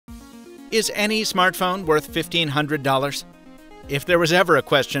Is any smartphone worth $1,500? If there was ever a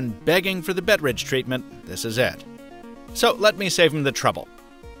question begging for the Betridge treatment, this is it. So let me save him the trouble.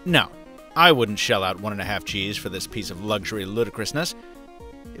 No, I wouldn't shell out 1.5 G's for this piece of luxury ludicrousness.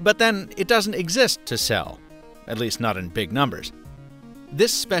 But then it doesn't exist to sell, at least not in big numbers.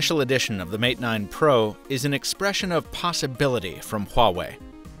 This special edition of the Mate 9 Pro is an expression of possibility from Huawei.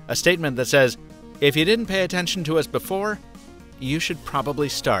 A statement that says, if you didn't pay attention to us before, you should probably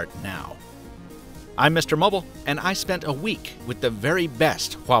start now. I'm MrMobile, and I spent a week with the very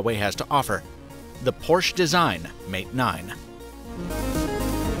best Huawei has to offer, the Porsche Design Mate 9.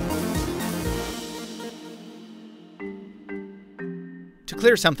 To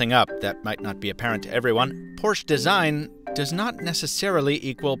clear something up that might not be apparent to everyone, Porsche Design does not necessarily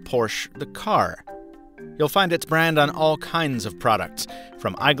equal Porsche the car. You'll find its brand on all kinds of products,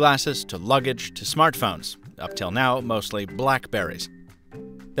 from eyeglasses to luggage to smartphones, up till now mostly Blackberries.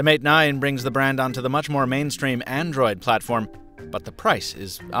 The Mate 9 brings the brand onto the much more mainstream Android platform, but the price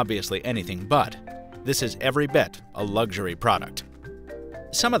is obviously anything but. This is every bit a luxury product.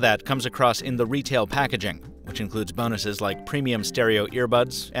 Some of that comes across in the retail packaging, which includes bonuses like premium stereo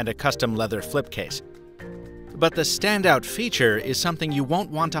earbuds and a custom leather flip case. But the standout feature is something you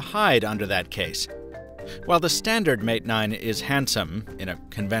won't want to hide under that case. While the standard Mate 9 is handsome, in a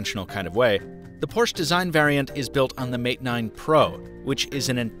conventional kind of way, the Porsche Design variant is built on the Mate 9 Pro, which is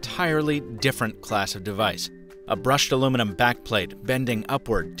an entirely different class of device. A brushed aluminum backplate bending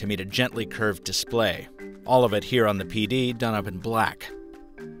upward to meet a gently curved display. All of it here on the PD done up in black.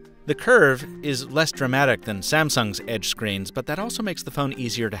 The curve is less dramatic than Samsung's Edge screens, but that also makes the phone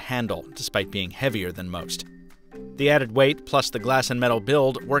easier to handle, despite being heavier than most. The added weight plus the glass and metal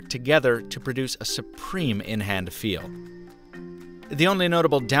build work together to produce a supreme in-hand feel. The only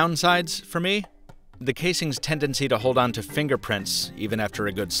notable downsides for me? The casing's tendency to hold on to fingerprints, even after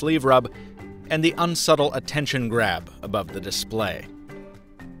a good sleeve rub, and the unsubtle attention grab above the display.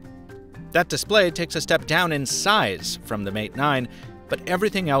 That display takes a step down in size from the Mate 9, but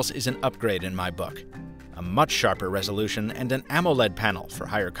everything else is an upgrade in my book. A much sharper resolution and an AMOLED panel for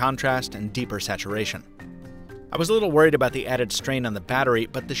higher contrast and deeper saturation. I was a little worried about the added strain on the battery,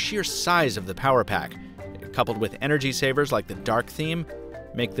 but the sheer size of the power pack, coupled with energy savers like the dark theme,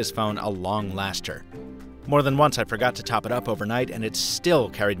 make this phone a long-laster. More than once I forgot to top it up overnight, and it still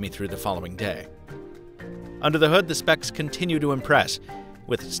carried me through the following day. Under the hood, the specs continue to impress,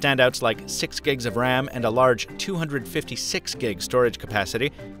 with standouts like 6 gigs of RAM and a large 256 gig storage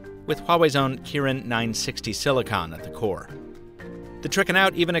capacity, with Huawei's own Kirin 960 silicon at the core. The tricking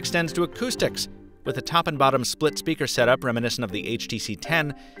out even extends to acoustics, with a top and bottom split speaker setup reminiscent of the HTC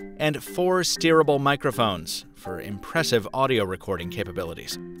 10, and 4 steerable microphones for impressive audio recording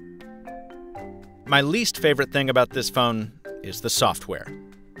capabilities. My least favorite thing about this phone is the software.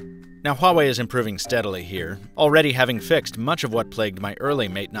 Now, Huawei is improving steadily here, already having fixed much of what plagued my early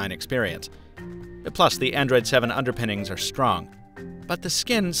Mate 9 experience. Plus, the Android 7 underpinnings are strong. But the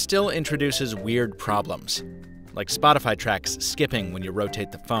skin still introduces weird problems, like Spotify tracks skipping when you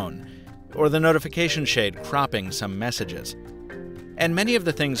rotate the phone, or the notification shade cropping some messages. And many of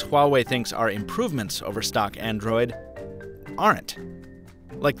the things Huawei thinks are improvements over stock Android aren't.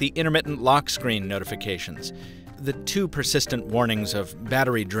 Like the intermittent lock screen notifications, the too persistent warnings of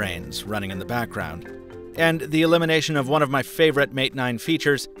battery drains running in the background, and the elimination of one of my favorite Mate 9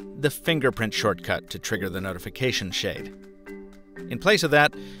 features, the fingerprint shortcut to trigger the notification shade. In place of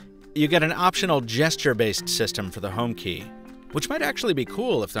that, you get an optional gesture-based system for the home key, which might actually be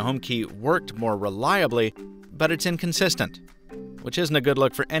cool if the home key worked more reliably, but it's inconsistent, which isn't a good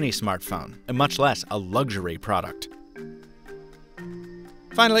look for any smartphone, and much less a luxury product.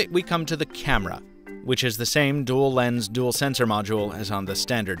 Finally, we come to the camera, which is the same dual-lens, dual-sensor module as on the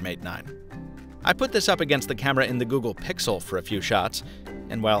standard Mate 9. I put this up against the camera in the Google Pixel for a few shots,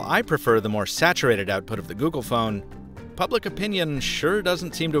 and while I prefer the more saturated output of the Google phone, public opinion sure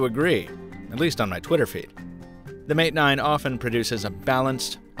doesn't seem to agree, at least on my Twitter feed. The Mate 9 often produces a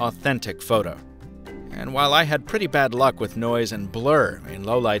balanced, authentic photo. And while I had pretty bad luck with noise and blur in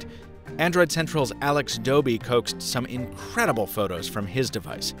low light, Android Central's Alex Doby coaxed some incredible photos from his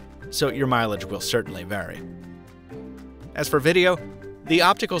device, so your mileage will certainly vary. As for video, the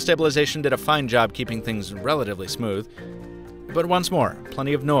optical stabilization did a fine job keeping things relatively smooth, but once more,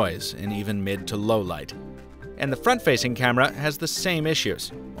 plenty of noise in even mid to low light. And the front-facing camera has the same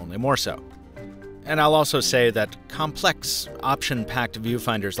issues, only more so. And I'll also say that complex, option-packed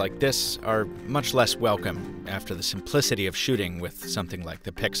viewfinders like this are much less welcome after the simplicity of shooting with something like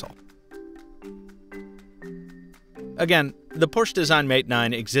the Pixel. Again, the Porsche Design Mate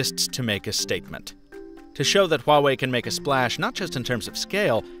 9 exists to make a statement. to show that Huawei can make a splash not just in terms of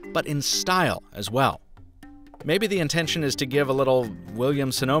scale, but in style as well. Maybe the intention is to give a little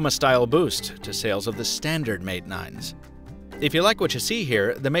Williams-Sonoma-style boost to sales of the standard Mate 9s. If you like what you see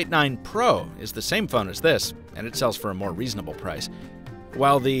here, the Mate 9 Pro is the same phone as this, and it sells for a more reasonable price,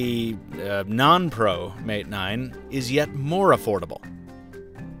 while the non-Pro Mate 9 is yet more affordable.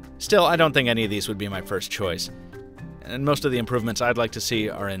 Still, I don't think any of these would be my first choice, and most of the improvements I'd like to see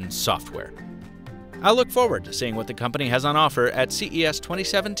are in software. I'll look forward to seeing what the company has on offer at CES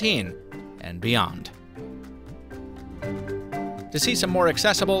 2017 and beyond. To see some more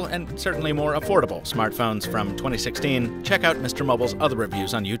accessible and certainly more affordable smartphones from 2016, check out MrMobile's other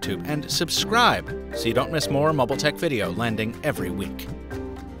reviews on YouTube and subscribe so you don't miss more mobile tech video landing every week.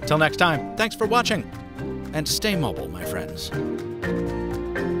 Till next time, thanks for watching, and stay mobile, my friends.